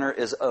whom honor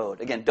is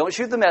owed. Again, don't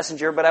shoot the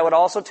messenger, but I would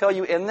also tell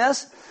you in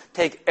this,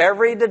 take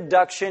every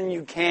deduction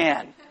you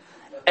can.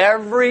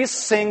 Every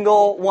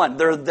single one.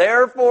 They're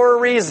there for a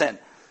reason.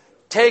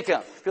 Take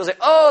them. People say,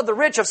 oh, the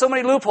rich have so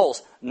many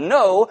loopholes.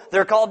 No,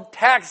 they're called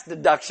tax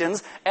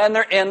deductions, and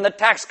they're in the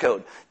tax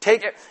code.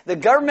 Take it. The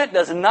government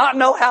does not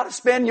know how to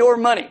spend your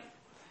money.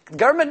 The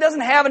government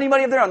doesn't have any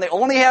money of their own. They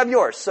only have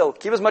yours. So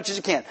keep as much as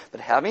you can. But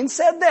having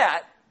said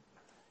that,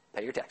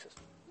 pay your taxes.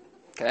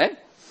 Okay?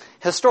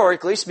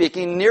 Historically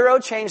speaking, Nero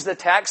changed the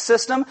tax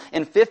system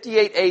in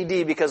 58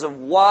 AD because of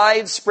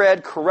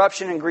widespread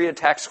corruption and greed of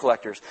tax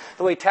collectors.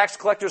 The way tax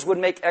collectors would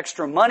make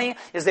extra money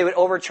is they would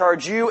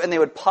overcharge you and they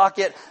would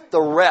pocket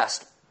the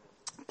rest.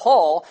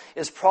 Paul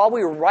is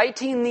probably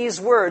writing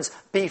these words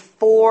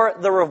before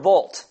the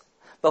revolt,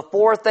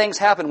 before things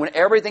happen, when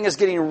everything is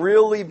getting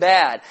really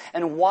bad.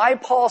 And why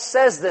Paul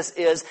says this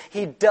is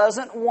he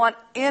doesn't want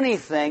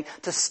anything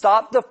to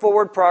stop the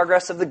forward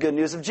progress of the good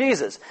news of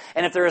Jesus.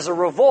 And if there is a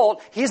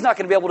revolt, he's not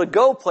going to be able to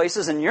go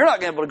places, and you're not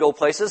going to be able to go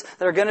places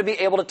that are going to be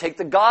able to take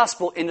the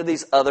gospel into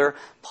these other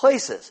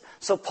places.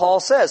 So Paul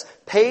says,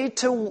 pay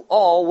to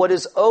all what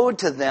is owed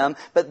to them,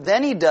 but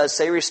then he does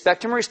say,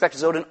 respect whom respect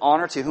is owed, and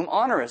honor to whom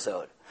honor is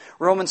owed.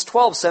 Romans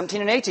 12,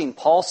 17 and 18,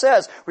 Paul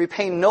says,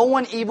 repay no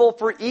one evil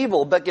for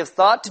evil, but give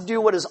thought to do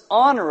what is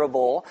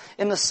honorable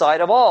in the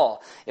sight of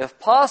all. If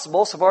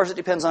possible, so far as it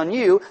depends on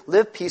you,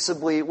 live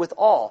peaceably with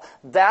all.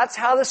 That's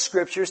how the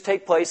Scriptures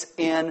take place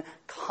in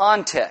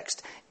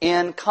context.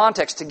 In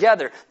context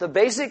together. The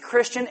basic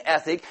Christian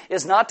ethic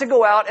is not to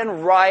go out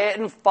and riot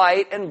and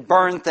fight and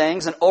burn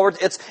things.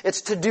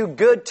 It's to do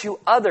good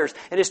to others.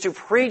 It is to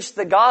preach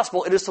the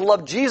gospel. It is to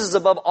love Jesus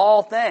above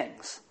all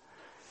things.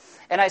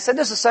 And I said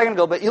this a second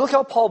ago, but you look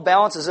how Paul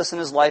balances this in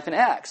his life in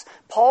Acts.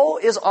 Paul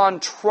is on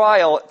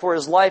trial for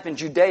his life in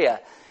Judea.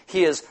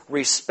 He is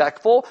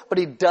respectful, but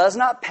he does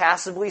not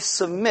passively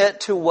submit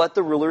to what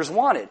the rulers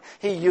wanted.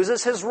 He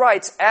uses his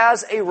rights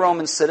as a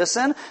Roman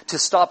citizen to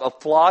stop a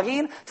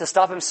flogging, to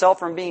stop himself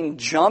from being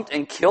jumped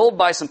and killed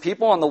by some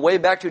people on the way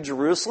back to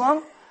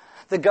Jerusalem.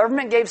 The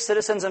government gave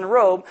citizens in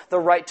Rome the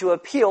right to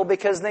appeal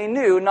because they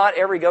knew not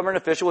every government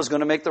official was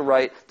going to make the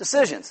right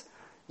decisions.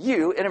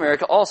 You, in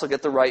America, also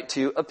get the right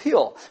to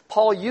appeal.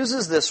 Paul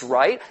uses this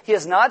right. He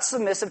is not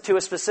submissive to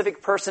a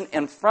specific person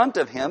in front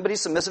of him, but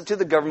he's submissive to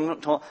the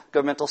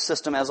governmental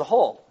system as a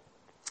whole.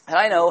 And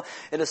I know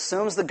it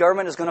assumes the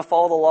government is going to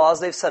follow the laws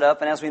they've set up,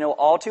 and as we know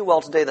all too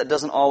well today, that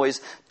doesn't always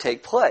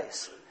take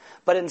place.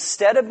 But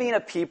instead of being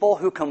a people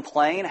who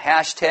complain,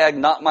 hashtag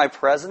not my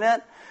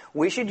president,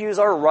 we should use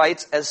our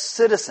rights as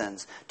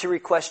citizens to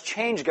request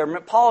change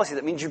government policy.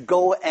 That means you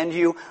go and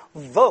you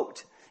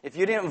vote. If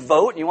you didn't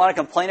vote and you want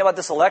to complain about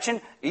this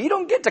election, you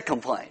don't get to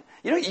complain.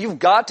 You've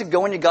got to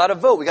go and you've got to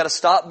vote. We've got to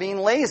stop being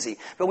lazy.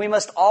 But we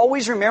must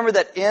always remember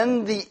that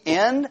in the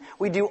end,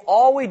 we do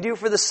all we do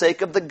for the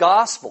sake of the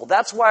gospel.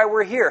 That's why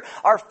we're here.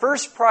 Our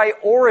first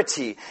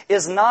priority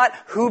is not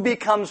who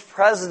becomes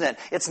president.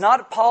 It's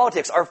not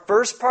politics. Our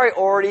first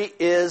priority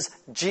is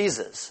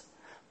Jesus.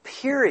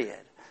 Period.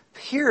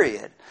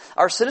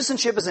 Our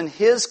citizenship is in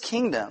His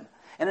kingdom.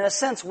 And in a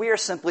sense, we are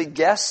simply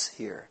guests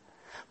here.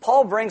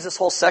 Paul brings this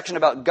whole section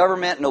about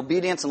government and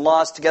obedience and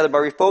laws together by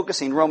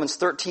refocusing Romans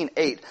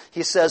 13:8.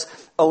 He says,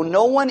 owe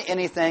no one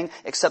anything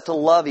except to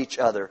love each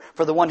other.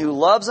 For the one who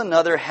loves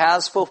another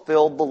has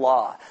fulfilled the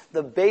law.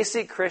 The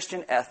basic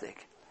Christian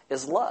ethic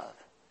is love.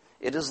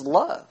 It is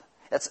love.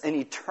 That's an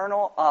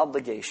eternal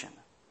obligation.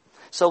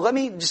 So let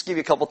me just give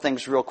you a couple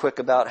things real quick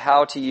about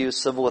how to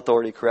use civil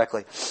authority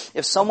correctly.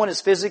 If someone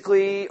is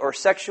physically or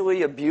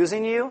sexually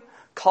abusing you,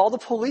 call the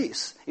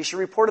police. You should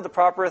report to the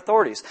proper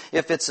authorities.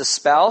 If it's a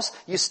spouse,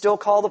 you still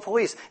call the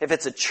police. If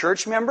it's a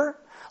church member,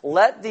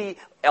 let the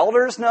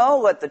elders know,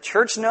 let the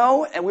church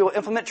know, and we will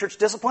implement church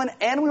discipline,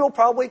 and we will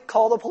probably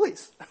call the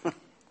police.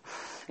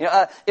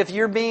 If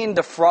you're being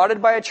defrauded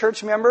by a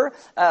church member,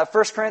 1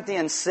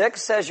 Corinthians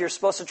 6 says you're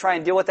supposed to try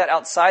and deal with that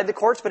outside the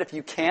courts, but if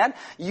you can't,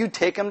 you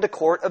take them to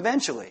court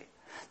eventually.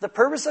 The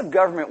purpose of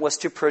government was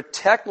to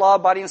protect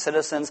law-abiding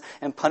citizens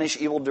and punish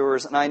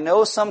evildoers. And I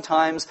know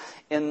sometimes,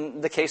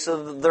 in the case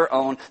of their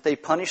own, they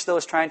punish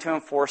those trying to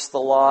enforce the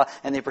law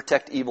and they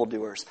protect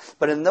evildoers.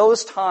 But in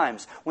those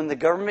times, when the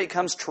government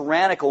becomes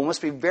tyrannical, we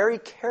must be very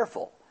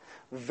careful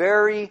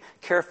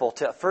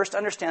to first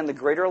understand the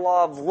greater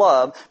law of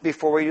love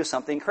before we do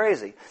something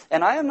crazy.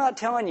 And I am not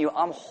telling you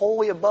I'm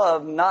wholly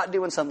above not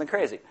doing something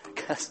crazy,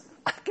 because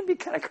I can be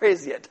kind of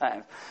crazy at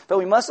times. But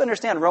we must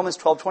understand Romans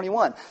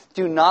 12:21.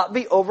 Do not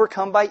be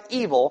overcome by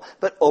evil,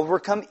 but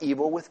overcome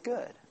evil with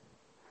good.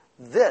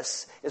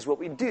 This is what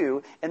we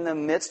do in the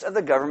midst of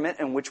the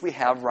government in which we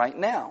have right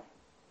now.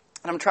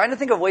 And I'm trying to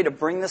think of a way to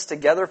bring this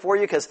together for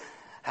you, because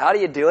how do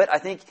you do it? I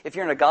think if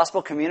you're in a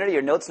gospel community,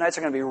 your notes nights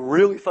are going to be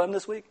really fun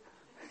this week.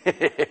 I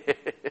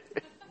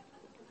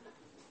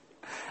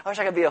wish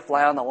I could be a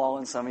fly on the wall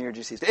in some of your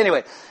GCs. But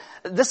anyway,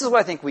 this is what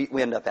I think we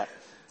end up at.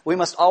 We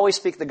must always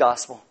speak the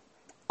gospel.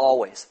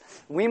 Always.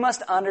 We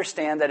must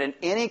understand that in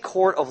any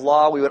court of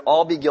law, we would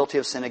all be guilty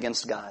of sin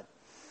against God.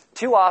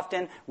 Too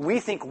often,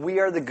 we think we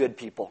are the good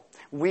people.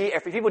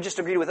 If people just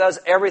agreed with us,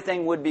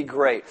 everything would be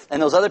great.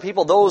 And those other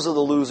people, those are the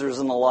losers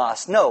and the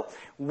lost. No,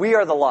 we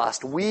are the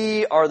lost.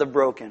 We are the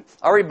broken.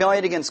 Our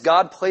rebellion against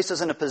God placed us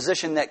in a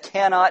position that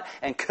cannot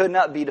and could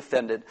not be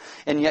defended.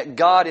 And yet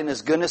God, in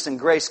His goodness and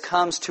grace,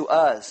 comes to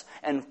us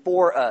and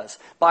for us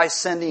by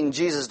sending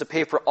Jesus to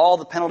pay for all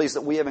the penalties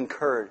that we have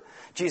incurred.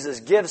 Jesus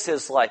gives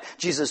His life.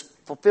 Jesus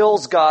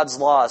fulfills God's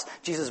laws.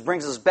 Jesus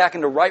brings us back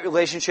into right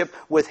relationship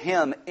with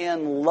Him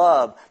in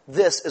love.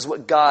 This is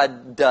what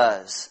God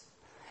does.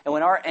 And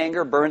when our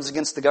anger burns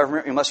against the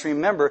government, we must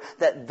remember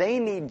that they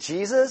need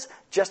Jesus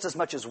just as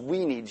much as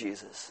we need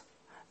Jesus.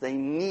 They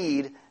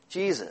need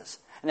Jesus.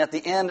 And at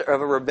the end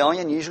of a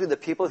rebellion, usually the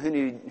people who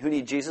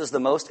need Jesus the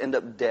most end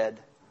up dead.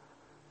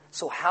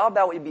 So how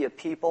about we be a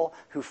people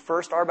who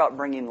first are about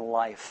bringing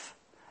life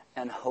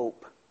and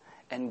hope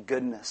and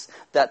goodness?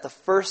 That the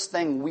first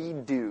thing we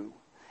do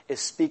is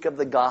speak of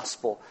the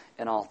gospel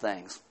in all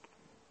things.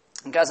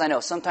 And guys, I know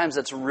sometimes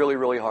that's really,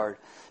 really hard,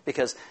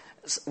 because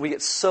we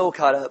get so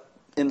caught up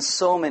in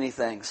so many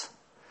things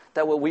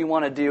that what we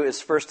want to do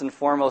is first and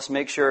foremost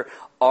make sure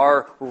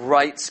our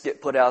rights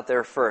get put out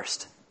there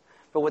first.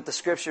 But what the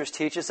Scriptures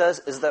teaches us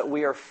is that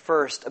we are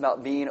first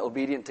about being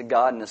obedient to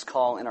God and His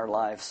call in our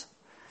lives.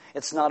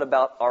 It's not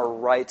about our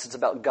rights, it's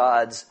about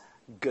God's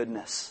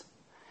goodness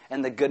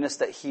and the goodness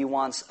that He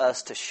wants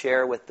us to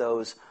share with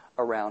those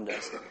around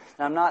us.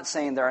 And I'm not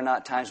saying there are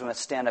not times when we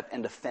stand up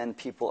and defend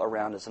people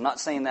around us. I'm not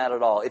saying that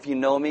at all. If you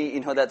know me, you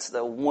know that's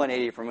the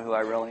 180 from who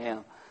I really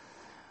am.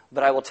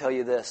 But I will tell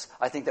you this.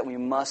 I think that we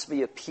must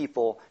be a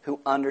people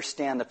who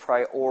understand the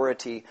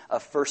priority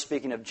of first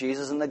speaking of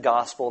Jesus and the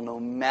gospel no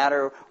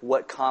matter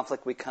what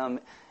conflict we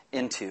come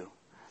into.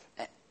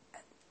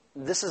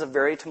 This is a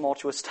very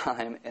tumultuous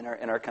time in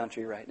our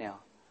country right now.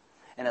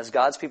 And as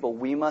God's people,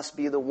 we must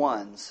be the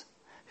ones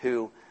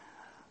who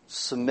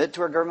submit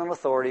to our governmental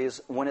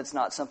authorities when it's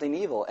not something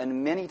evil.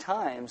 And many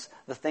times,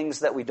 the things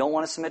that we don't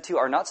want to submit to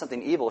are not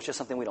something evil. It's just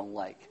something we don't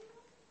like.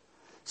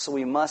 So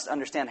we must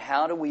understand,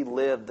 how do we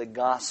live the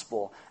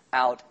gospel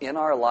out in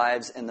our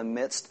lives in the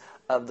midst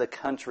of the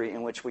country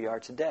in which we are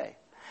today.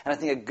 And I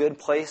think a good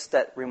place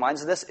that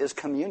reminds us of this is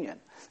communion.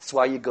 That's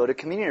why you go to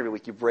communion every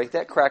week. You break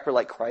that cracker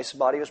like Christ's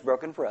body was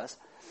broken for us.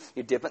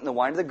 You dip it in the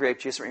wine of the grape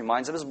juice. It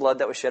reminds of His blood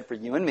that was shed for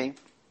you and me.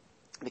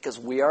 Because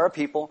we are a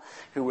people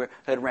who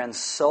had ran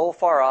so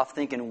far off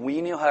thinking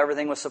we knew how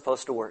everything was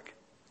supposed to work.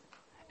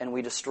 And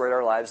we destroyed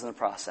our lives in the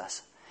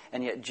process.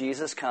 And yet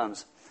Jesus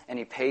comes and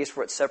He pays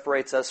for what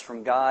separates us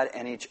from God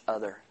and each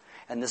other.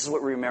 And this is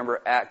what we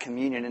remember at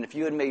communion. And if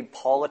you had made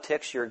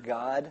politics your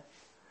God,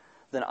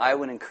 then I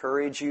would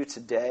encourage you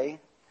today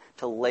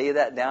to lay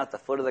that down at the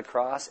foot of the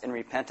cross, in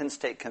repentance,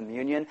 take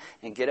communion,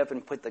 and get up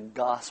and put the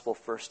gospel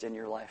first in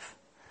your life.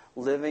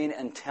 Living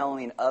and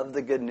telling of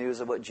the good news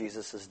of what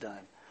Jesus has done.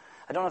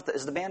 I don't know if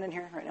is the band in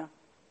here right now?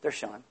 There's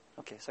Sean.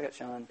 Okay, so I got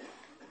Sean.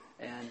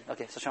 And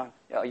okay, so Sean,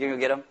 you're going to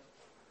get him?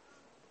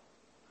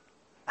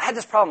 I had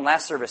this problem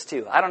last service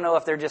too. I don't know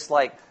if they're just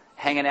like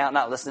hanging out,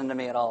 not listening to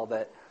me at all,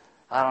 but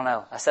I don't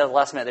know. I said at the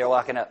last minute they were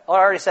walking up. Oh, I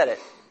already said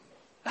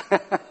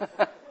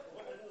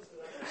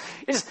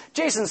it.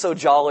 Jason's so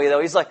jolly though.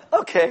 He's like,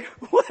 okay,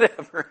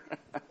 whatever.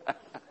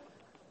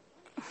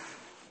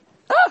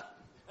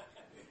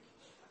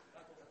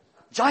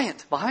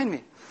 Giant behind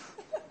me.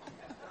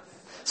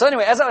 So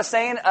anyway, as I was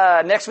saying,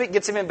 next week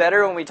gets even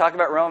better when we talk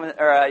about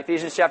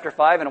Ephesians chapter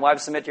 5 and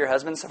wives submit to your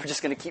husbands. So we're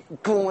just going to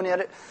keep going at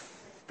it.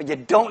 But you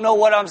don't know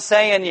what I'm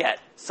saying yet.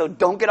 So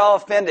don't get all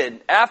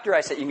offended. After I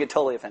say it, you can get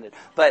totally offended.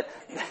 But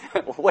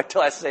wait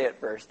till I say it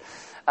first.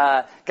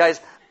 Guys,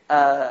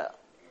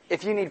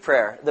 if you need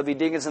prayer, there'll be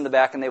deacons in the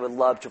back and they would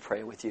love to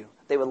pray with you.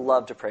 They would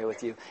love to pray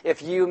with you.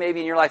 If you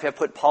maybe in your life have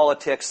put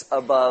politics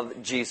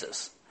above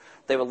Jesus,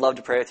 they would love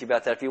to pray with you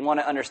about that. If you want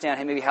to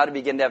understand maybe how to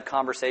begin to have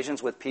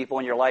conversations with people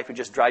in your life who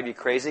just drive you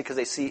crazy because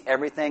they see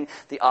everything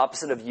the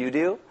opposite of you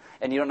do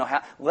and you don't know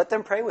how, let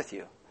them pray with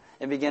you.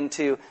 and begin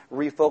to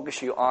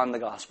refocus you on the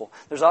gospel.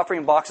 There's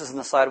offering boxes in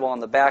the sidewall in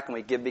the back, and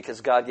we give because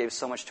God gave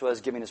so much to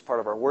us. Giving is part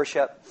of our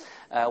worship.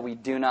 We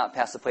do not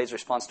pass the plate's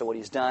response to what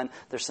He's done.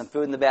 There's some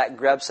food in the back.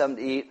 Grab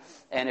something to eat.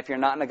 And if you're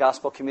not in a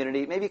gospel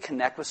community, maybe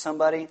connect with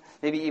somebody,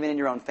 maybe even in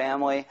your own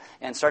family,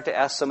 and start to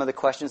ask some of the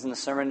questions in the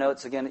sermon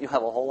notes. Again, you'll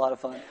have a whole lot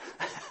of fun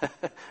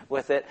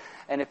with it.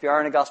 And if you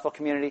are in a gospel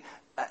community,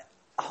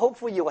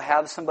 hopefully you'll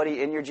have somebody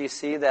in your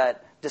GC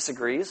that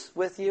disagrees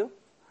with you.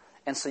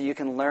 And so you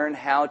can learn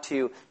how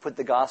to put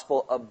the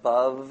gospel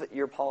above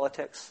your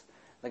politics,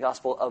 the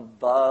gospel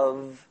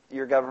above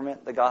your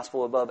government, the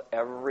gospel above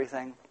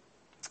everything.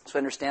 So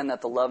understand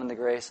that the love and the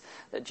grace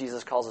that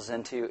Jesus calls us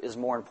into is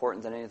more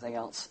important than anything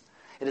else.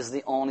 It is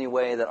the only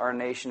way that our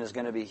nation is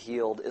going to be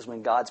healed, is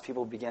when God's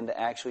people begin to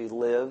actually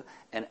live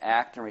and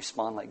act and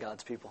respond like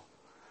God's people.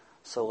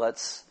 So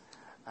let's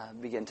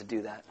begin to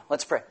do that.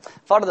 Let's pray.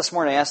 Father, this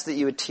morning I ask that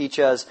you would teach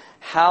us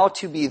how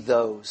to be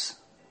those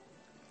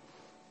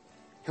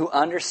who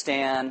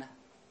understand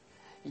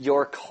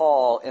your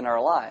call in our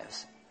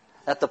lives.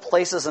 That the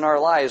places in our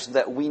lives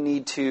that we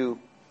need to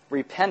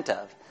repent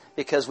of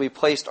because we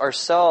placed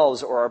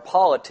ourselves or our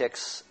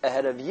politics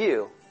ahead of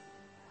you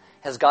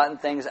has gotten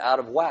things out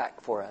of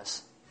whack for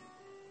us.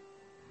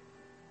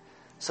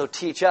 So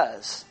teach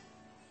us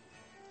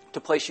to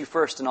place you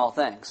first in all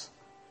things.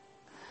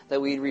 That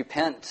we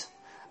repent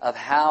of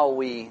how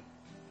we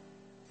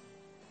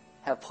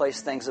have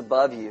placed things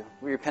above you.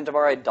 We repent of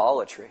our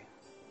idolatry.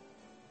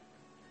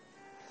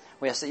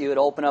 We ask that you would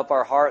open up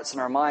our hearts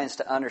and our minds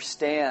to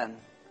understand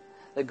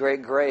the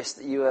great grace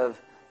that you have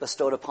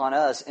bestowed upon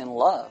us in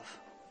love.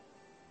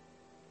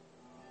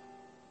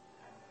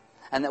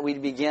 And that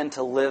we'd begin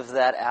to live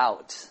that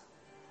out.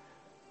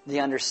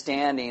 The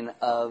understanding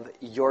of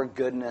your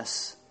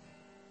goodness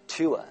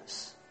to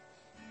us.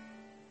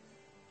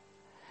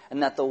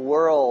 And that the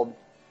world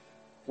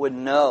would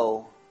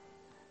know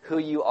who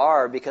you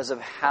are because of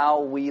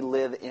how we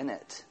live in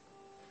it.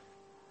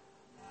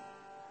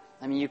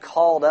 I mean, you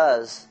called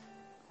us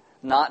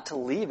not to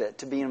leave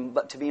it,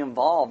 but to be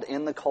involved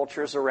in the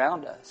cultures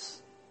around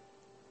us.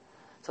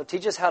 So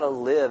teach us how to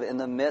live in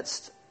the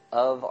midst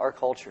of our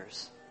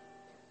cultures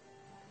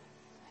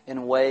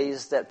in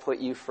ways that put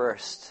you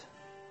first,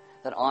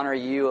 that honor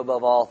you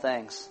above all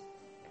things.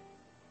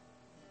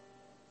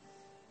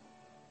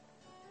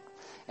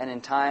 And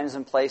in times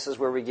and places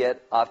where we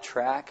get off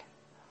track,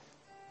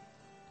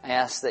 I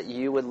ask that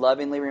you would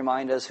lovingly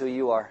remind us who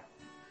you are.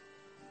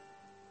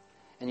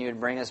 And you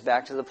would bring us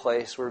back to the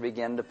place where we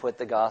begin to put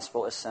the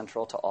gospel as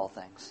central to all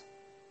things.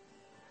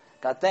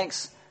 God,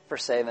 thanks for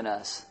saving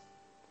us.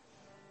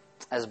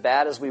 As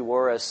bad as we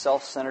were, as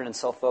self-centered and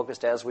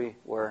self-focused as we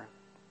were,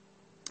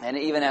 and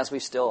even as we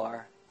still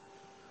are,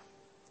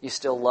 you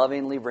still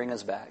lovingly bring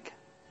us back.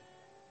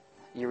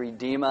 You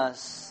redeem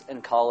us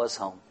and call us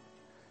home.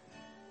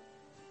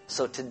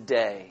 So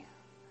today,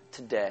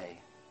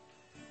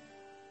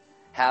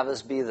 have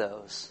us be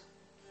those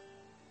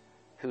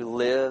who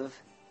live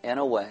in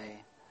a way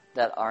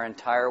that our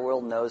entire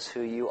world knows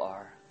who you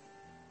are,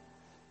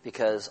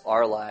 because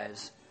our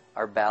lives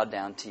are bowed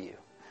down to you.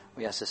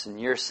 We ask this in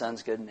your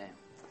Son's good name.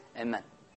 Amen.